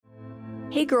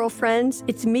Hey girlfriends,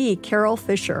 it's me, Carol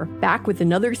Fisher, back with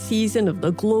another season of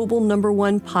the global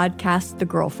 #1 podcast, The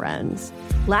Girlfriends.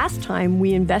 Last time,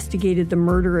 we investigated the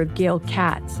murder of Gail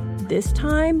Katz. This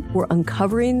time, we're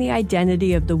uncovering the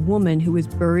identity of the woman who was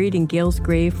buried in Gail's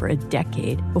grave for a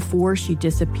decade before she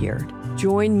disappeared.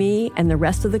 Join me and the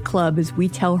rest of the club as we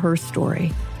tell her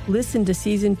story. Listen to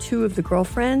Season 2 of The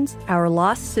Girlfriends, Our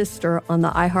Lost Sister on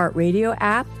the iHeartRadio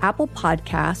app, Apple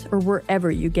Podcasts, or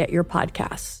wherever you get your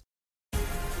podcasts.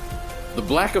 The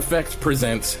Black Effect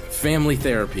presents Family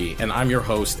Therapy, and I'm your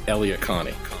host, Elliot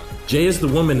Connie. Jay is the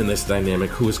woman in this dynamic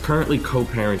who is currently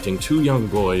co-parenting 2 young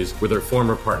boys with her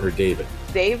former partner, David.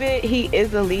 David, he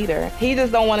is a leader. He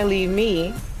just don't want to leave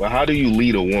me. But how do you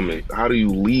lead a woman? How do you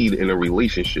lead in a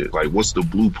relationship? Like, what's the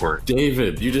blueprint?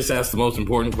 David, you just asked the most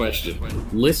important question.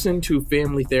 Listen to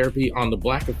Family Therapy on the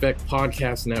Black Effect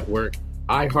Podcast Network,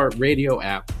 iHeartRadio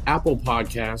app, Apple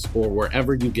Podcasts, or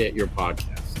wherever you get your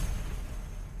podcasts.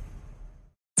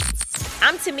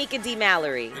 I'm Tamika D.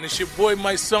 Mallory. And it's your boy,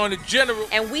 my son, the General.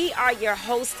 And we are your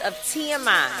hosts of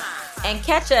TMI. And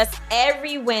catch us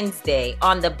every Wednesday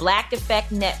on the Black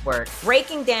Effect Network,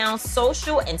 breaking down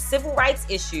social and civil rights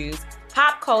issues,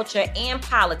 pop culture, and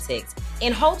politics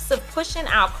in hopes of pushing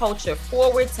our culture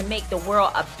forward to make the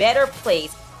world a better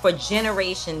place for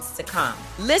generations to come.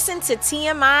 Listen to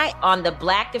TMI on the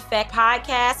Black Effect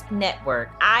Podcast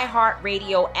Network,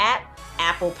 iHeartRadio app,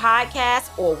 Apple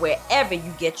Podcasts, or wherever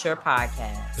you get your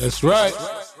podcasts. That's right.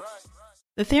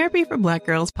 The Therapy for Black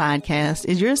Girls podcast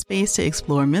is your space to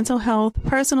explore mental health,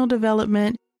 personal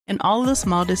development, and all of the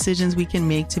small decisions we can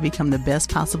make to become the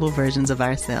best possible versions of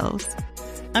ourselves.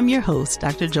 I'm your host,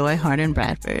 Dr. Joy Harden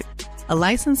Bradford, a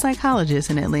licensed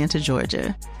psychologist in Atlanta,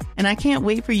 Georgia, and I can't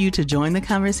wait for you to join the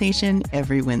conversation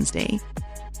every Wednesday.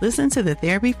 Listen to the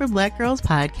Therapy for Black Girls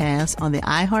podcast on the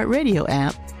iHeartRadio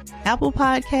app, Apple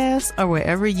Podcasts, or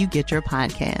wherever you get your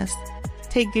podcasts.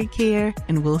 Take good care,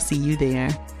 and we'll see you there.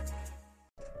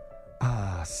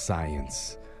 Ah,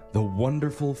 science. The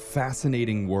wonderful,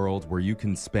 fascinating world where you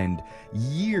can spend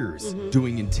years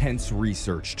doing intense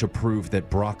research to prove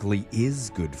that broccoli is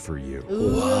good for you.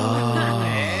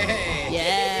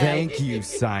 Thank you,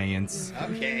 science.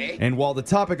 Okay. And while the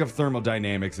topic of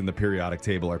thermodynamics and the periodic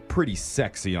table are pretty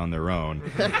sexy on their own,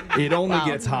 it only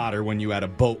gets hotter when you add a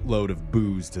boatload of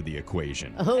booze to the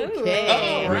equation.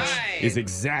 Okay. Which is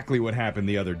exactly what happened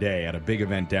the other day at a big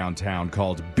event downtown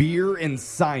called Beer and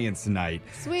Science Night.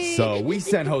 Sweet. So we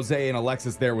sent Jose and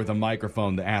Alexis there with a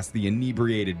microphone to ask the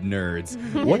inebriated nerds,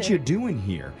 what you doing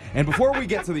here? And before we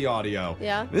get to the audio,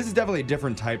 this is definitely a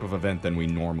different type of event than we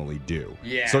normally do.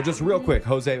 Yeah. So just real quick,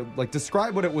 Jose,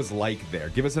 describe what it was like there.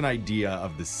 Give us an idea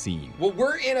of the scene. Well,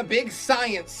 we're in a big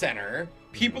science center.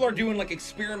 People are doing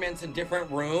experiments in different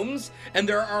rooms, and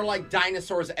there are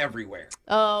dinosaurs everywhere.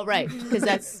 Oh, right, because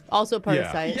that's also part of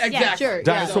science. Yeah, exactly. Yeah, sure.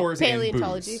 Dinosaurs and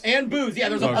paleontology. booze. And booze. Yeah,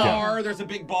 there's a bar, there's a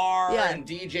big bar, and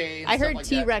DJs. I heard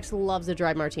T-Rex loves a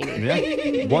dry martini.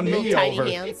 Yeah. Won me Little tiny over.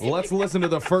 hands. Let's listen to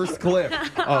the first clip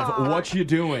of what you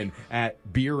doing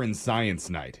at Beer and Science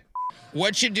Night.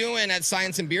 What you doing at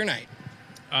Science and Beer Night?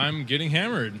 I'm getting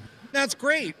hammered. That's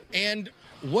great. And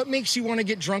what makes you want to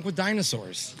get drunk with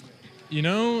dinosaurs? You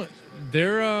know,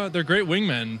 they're great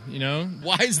wingmen, you know?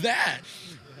 Why is that?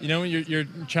 You know, you're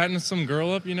chatting some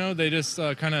girl up, you know, they just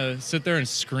kind of sit there and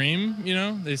scream, you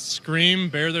know? They scream,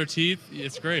 bare their teeth.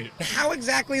 It's great. How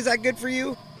exactly is that good for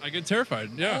you? I get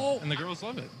terrified, and the girls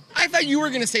love it. I thought you were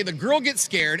going to say the girl gets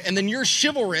scared, and then you're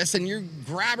chivalrous, and you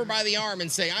grab her by the arm and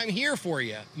say, I'm here for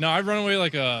you. No, I run away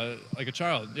like a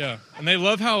child, yeah. And they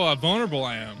love how vulnerable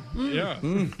I am, yeah.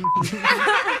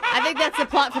 I think that's the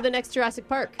plot for the next Jurassic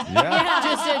Park. Yeah.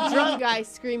 Just a drunk guy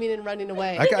screaming and running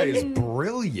away. That guy is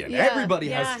brilliant. Yeah. Everybody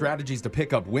has strategies to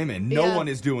pick up women. No one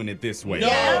is doing it this way.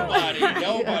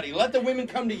 Nobody. Let the women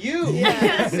come to you.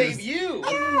 Yeah. Save you.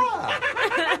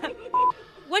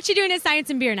 What you doing at Science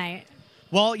and Beer Night?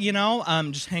 Well, you know,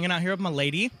 just hanging out here with my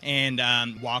lady and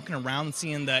walking around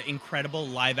seeing the incredible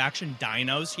live-action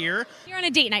dinos here. You're on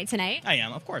a date night tonight. I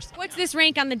am, of course. What's this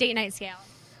rank on the date night scale?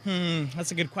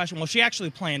 That's a good question. Well, she actually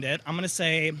planned it. I'm going to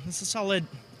say it's a solid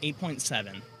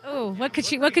 8.7. Oh, what could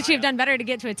she have done better to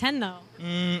get to a 10, though?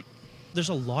 There's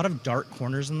a lot of dark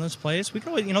corners in this place. We can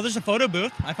always, there's a photo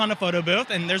booth. I found a photo booth,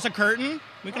 and there's a curtain.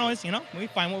 We can always, we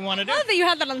find what we want to do. I love that you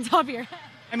had that on the top of your head.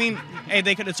 I mean, hey,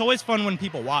 it's always fun when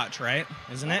people watch, right?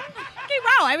 Isn't it? Okay,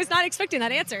 wow, I was not expecting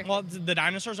that answer. Well, the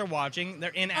dinosaurs are watching. They're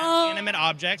inanimate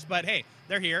objects, but hey,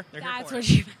 they're here. They're That's here what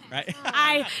for you it. Right?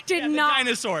 I did not.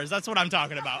 Dinosaurs, that's what I'm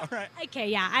talking about, right? Okay,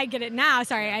 yeah, I get it now.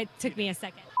 Sorry, it took me a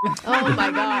second. Oh,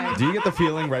 my God. Do you get the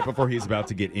feeling right before he's about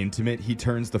to get intimate, he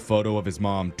turns the photo of his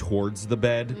mom towards the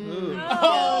bed?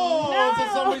 Oh,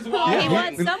 until somebody's walking. He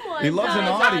wants someone. He loves an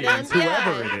audience,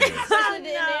 whoever it is. An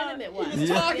inanimate one. He's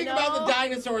talking about the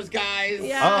dinosaurs, guys.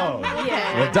 Oh,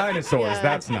 well, dinosaurs.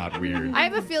 That's not weird. I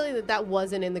have a feeling that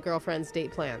wasn't in the girlfriend's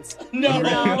date plans. No,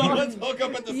 let's hook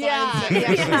up at the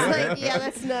science center.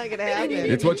 That's not gonna happen.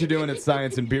 It's What You're Doing at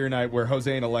Science and Beer Night, where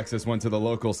Jose and Alexis went to the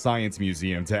local science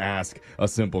museum to ask a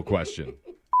simple question.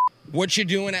 What you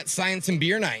doing at Science and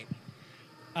Beer Night?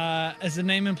 As the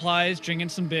name implies, drinking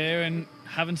some beer and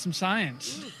having some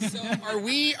science. So are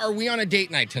we on a date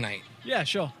night tonight? Yeah,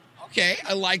 sure. Okay,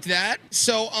 I like that.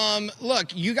 So,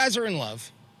 look, you guys are in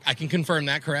love. I can confirm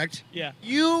that, correct? Yeah.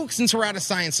 You, since we're at a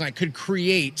science night, could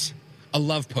create a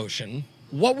love potion.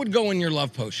 What would go in your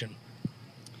love potion?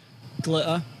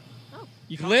 Glitter.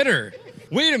 Glitter?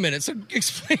 Wait a minute. So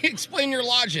explain your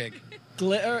logic.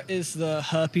 Glitter is the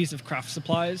herpes of craft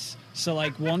supplies. So,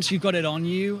 like, once you've got it on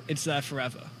you, it's there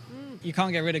forever. You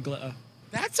can't get rid of glitter.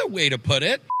 That's a way to put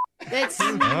it. It's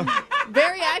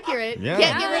very accurate. Yeah.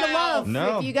 Can't get rid of love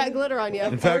if you got glitter on you.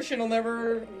 In fact, Potion will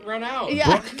never run out. Yeah.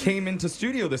 Brooke came into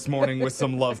studio this morning with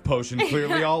some love potion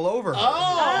clearly all over her.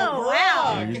 Oh,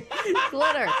 wow.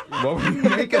 Glitter. What were you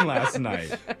making last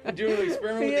night? Doing an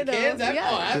experiment with the kids?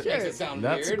 That makes it sound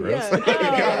That's weird. gross. I'm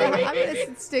going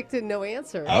to stick to no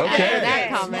answer. Okay. After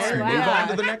that comment. Smart. Move on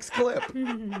to the next clip.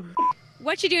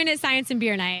 What you doing at Science and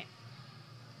Beer Night?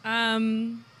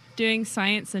 Doing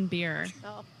science and beer.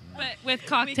 Oh. But with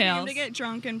cocktails. We came to get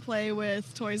drunk and play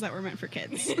with toys that were meant for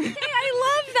kids. Hey, I love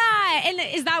that. And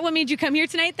is that what made you come here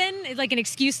tonight then? Is like an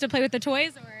excuse to play with the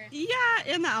toys? Or? Yeah,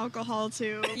 and the alcohol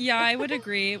too. Yeah, I would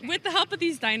agree. With the help of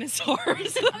these dinosaurs. I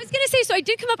was going to say, so I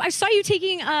did come up, I saw you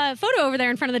taking a photo over there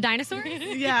in front of the dinosaurs.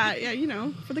 Yeah, you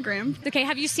know, for the gram. Okay,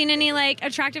 have you seen any like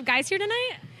attractive guys here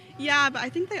tonight? Yeah, but I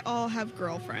think they all have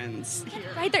girlfriends here.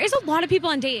 Right, there is a lot of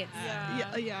people on dates.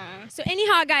 Yeah. So any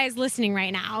hot guys listening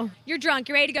right now, you're drunk,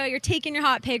 you're ready to go, you're taking your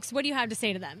hot pics, what do you have to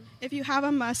say to them? If you have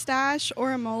a mustache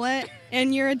or a mullet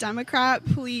and you're a Democrat,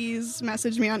 please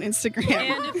message me on Instagram.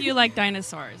 And if you like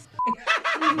dinosaurs.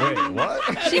 Wait, what?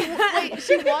 She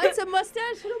wants a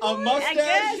mustache and a mullet? A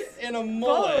mustache and a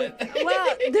mullet.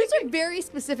 Wow, those are very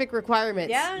specific requirements.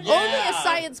 Yeah. Only a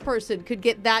science person could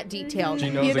get that detailed.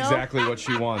 She knows you know? exactly what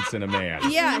she wants in a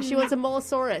man. Yeah, she wants a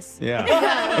mollosaurus. Yeah.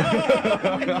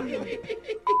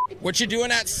 What you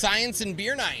doing at Science and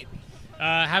Beer Night?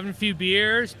 Having a few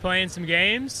beers, playing some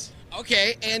games.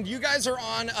 Okay, and you guys are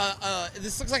on,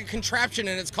 this looks like a contraption,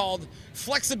 and it's called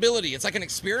flexibility. It's like an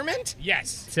experiment?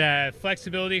 Yes. It's a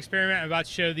flexibility experiment. I'm about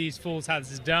to show these fools how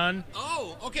this is done.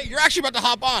 Oh, okay, you're actually about to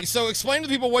hop on. So explain to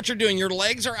people what you're doing. Your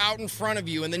legs are out in front of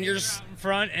you, and then you're just... In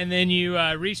front, and then you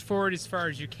reach forward as far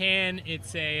as you can.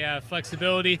 It's a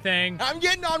flexibility thing. I'm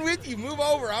getting on with you. Move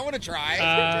over. I want to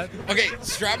try. Okay,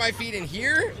 strap my feet in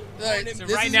here. This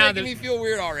right is now making me feel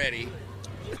weird already.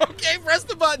 Okay, press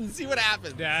the button. See what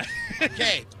happens. Yeah.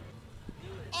 Okay.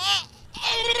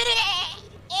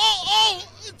 Oh,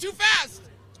 too fast.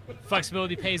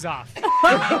 Flexibility pays off.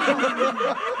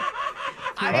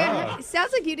 I mean, it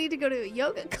sounds like you need to go to a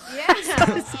yoga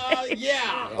class.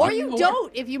 Yeah. Or you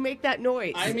don't if you make that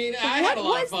noise. I mean, I had a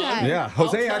lot of fun. That? Yeah,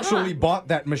 Jose actually bought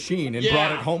that machine and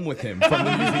brought it home with him from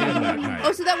the museum that night.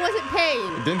 Oh, so that wasn't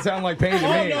pain. It didn't sound like pain to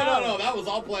me. No. That was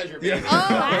all pleasure. Yeah. Oh,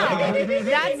 wow.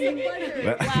 That's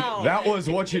pleasure. Wow. That was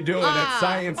What You Doing at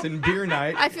Science and Beer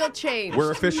Night. I feel changed.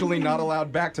 We're officially not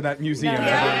allowed back to that museum ever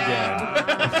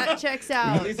again. That checks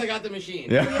out. At least I got the machine.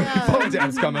 Yeah. Phone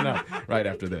Dad's coming up right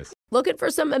after this. Looking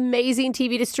for some amazing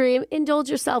TV to stream? Indulge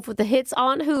yourself with the hits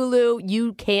on Hulu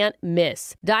you can't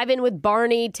miss. Dive in with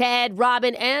Barney, Ted,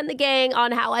 Robin, and the gang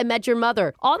on How I Met Your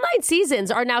Mother. All 9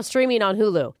 seasons are now streaming on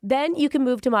Hulu. Then you can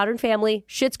move to Modern Family,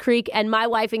 Schitt's Creek, and My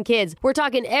Wife and Kids. We're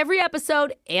talking every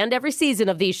episode and every season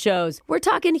of these shows. We're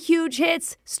talking huge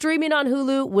hits, streaming on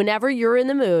Hulu whenever you're in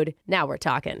the mood. Now we're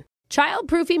talking.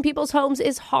 Child-proofing people's homes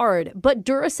is hard, but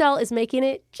Duracell is making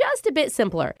it just a bit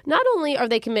simpler. Not only are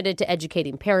they committed to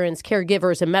educating parents,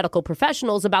 caregivers, and medical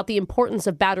professionals about the importance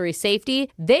of battery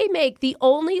safety, they make the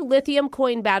only lithium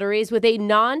coin batteries with a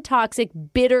non-toxic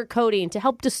bitter coating to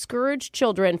help discourage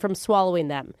children from swallowing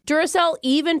them. Duracell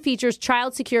even features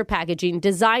child-secure packaging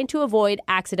designed to avoid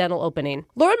accidental opening.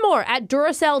 Learn more at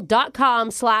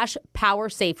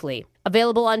Duracell.com/powersafely.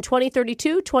 Available on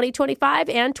 2032, 2025,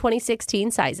 and 2016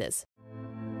 sizes.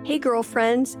 Hey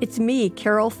girlfriends, it's me,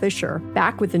 Carol Fisher,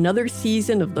 back with another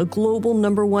season of the global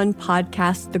 #1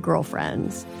 podcast, The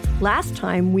Girlfriends. Last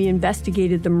time, we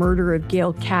investigated the murder of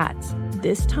Gail Katz.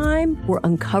 This time, we're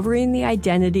uncovering the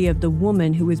identity of the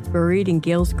woman who was buried in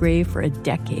Gail's grave for a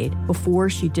decade before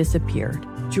she disappeared.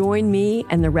 Join me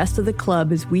and the rest of the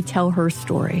club as we tell her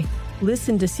story.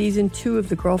 Listen to Season 2 of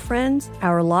The Girlfriends,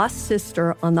 Our Lost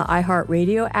Sister on the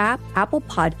iHeartRadio app, Apple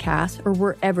Podcasts, or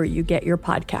wherever you get your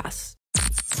podcasts.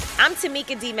 I'm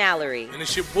Tamika D. Mallory. And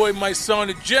it's your boy, my son,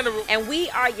 the General. And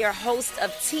we are your hosts of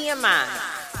TMI.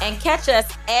 And catch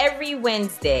us every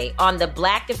Wednesday on the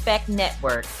Black Effect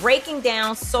Network, breaking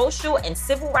down social and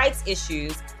civil rights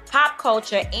issues, pop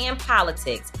culture, and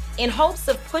politics in hopes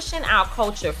of pushing our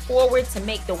culture forward to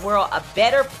make the world a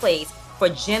better place for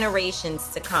generations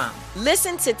to come.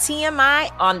 Listen to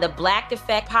TMI on the Black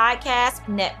Effect Podcast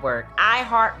Network,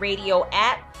 iHeartRadio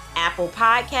app, Apple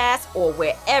Podcasts, or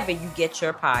wherever you get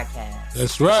your podcasts.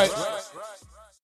 That's right.